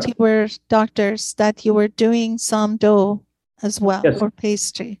that you were doing some dough as well, yes, or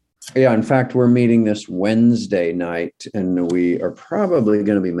pastry. Yeah, in fact, we're meeting this Wednesday night, and we are probably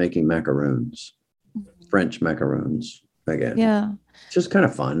going to be making macaroons, French macaroons again. Yeah. It's just kind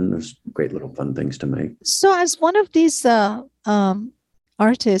of fun. There's great little fun things to make. So as one of these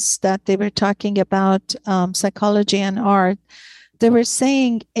artists that they were talking about psychology and art, they were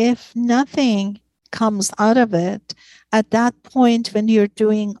saying if nothing comes out of it, at that point when you're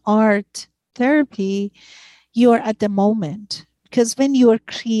doing art therapy, you're at the moment. Because when you are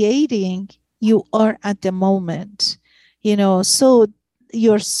creating, you are at the moment, so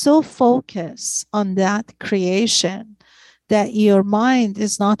you're so focused on that creation that your mind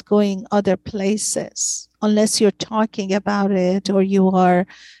is not going other places unless you're talking about it or you are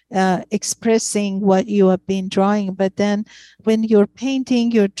expressing what you have been drawing. But then when you're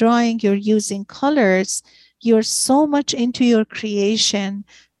painting, you're drawing, you're using colors, you're so much into your creation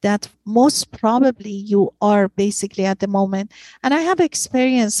that most probably you are basically at the moment. And I have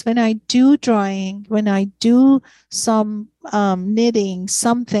experience when I do drawing, when I do some knitting,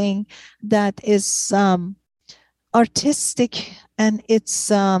 something that is artistic and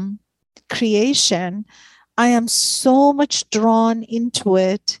it's creation, I am so much drawn into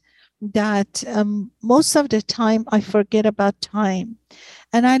it that most of the time I forget about time.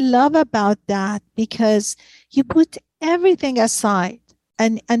 And I love about that because you put everything aside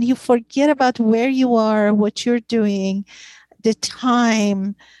and you forget about where you are, what you're doing, the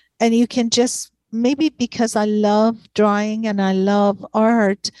time, and you can just, maybe because I love drawing and I love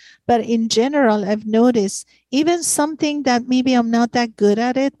art, but in general, I've noticed even something that maybe I'm not that good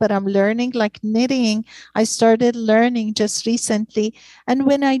at it, but I'm learning, like knitting. I started learning just recently. And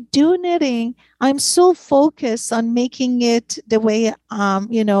when I do knitting, I'm so focused on making it the way,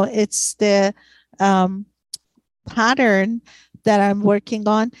 it's the pattern that I'm working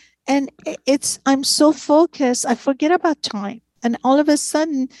on. And I'm so focused, I forget about time. And all of a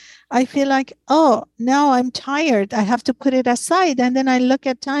sudden, I feel like, oh, now I'm tired. I have to put it aside. And then I look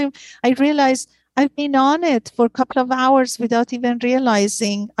at time. I realize I've been on it for a couple of hours without even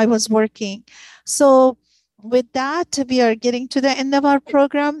realizing I was working. So with that, we are getting to the end of our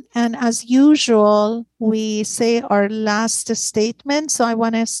program. And as usual, we say our last statement. So I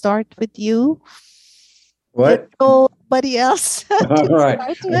want to start with you. What? Nobody else. All right.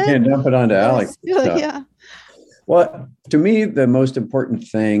 I can dump it on to Alex. Yeah. Well, to me, the most important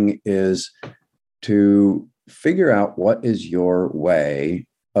thing is to figure out what is your way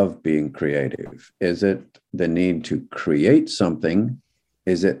of being creative. Is it the need to create something?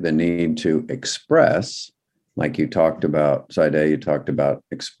 Is it the need to express? Like you talked about, Zaide, you talked about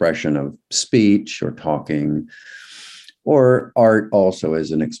expression of speech or talking, or art also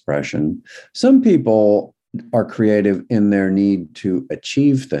is an expression. Some people are creative in their need to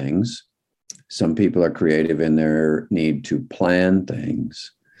achieve things. Some people are creative in their need to plan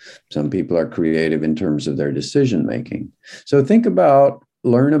things. Some people are creative in terms of their decision making. So think about,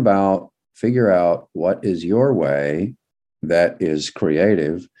 learn about, figure out what is your way that is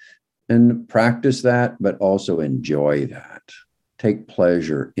creative, and practice that, but also enjoy that. Take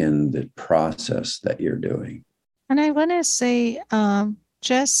pleasure in the process that you're doing. And I want to say,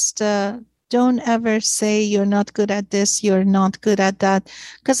 don't ever say you're not good at this, you're not good at that,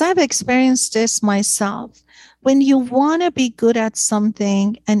 because I've experienced this myself. When you want to be good at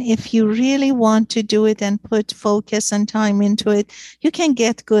something, and if you really want to do it and put focus and time into it, you can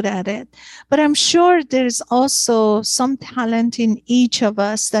get good at it. But I'm sure there's also some talent in each of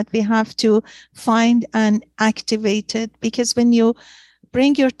us that we have to find and activate it, because when you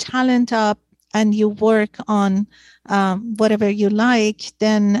bring your talent up and you work on whatever you like,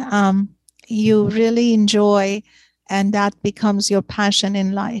 then you really enjoy, and that becomes your passion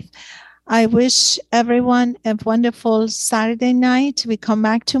in life. I wish everyone a wonderful Saturday night. We come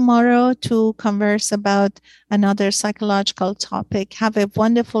back tomorrow to converse about another psychological topic. Have a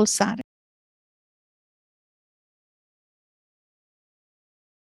wonderful Saturday.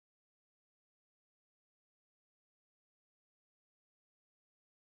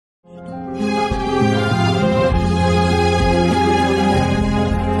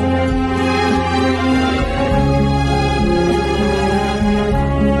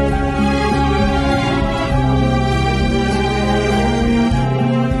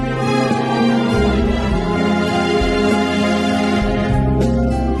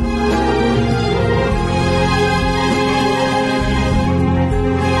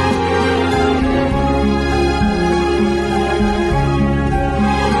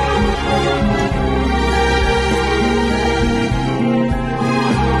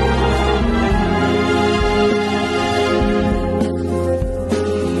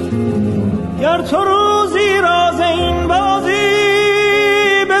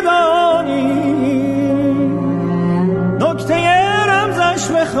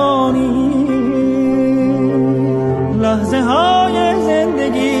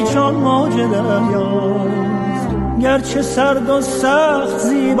 گرچه سرد و سخت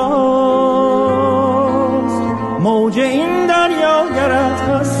زیباست، موج این دریا گرت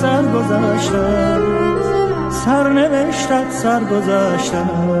از سر گذشته، سرنوشتت سر گذشته.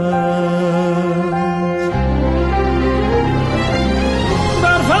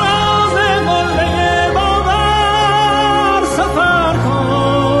 بر فراز قله باور سفر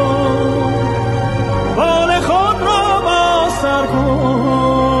کن، بال خود را با سر کن،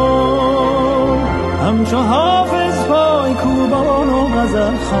 همچو حافظ پای کوبان و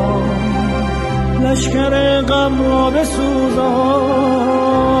غزل خوان، لشکر غم را بسوزان،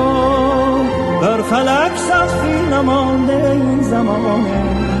 بر فلک سقفی نمانده این زمانه،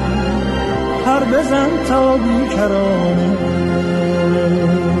 پر بزن تا بیکرانه.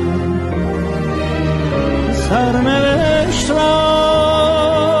 سرنوشت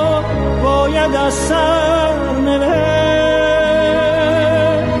را باید از سر نوشت،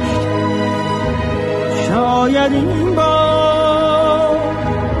 شاید این بار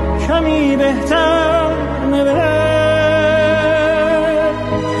کمی بهتر نوشت،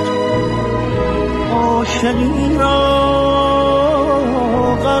 عاشقی را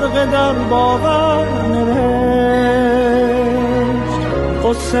غرق در باور نوشت،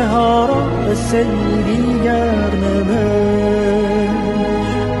 قصه ها را قصه دیگر نوشت.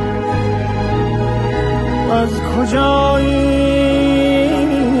 از کجا این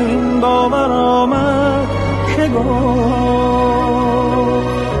باور آمد که گفت،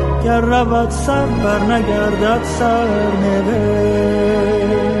 گر رود سر بر نگردد سر نوشت.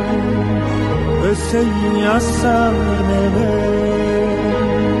 قصه‌ای از سرنوشت،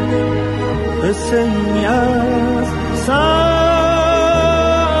 قصه‌ای از سرنوشت.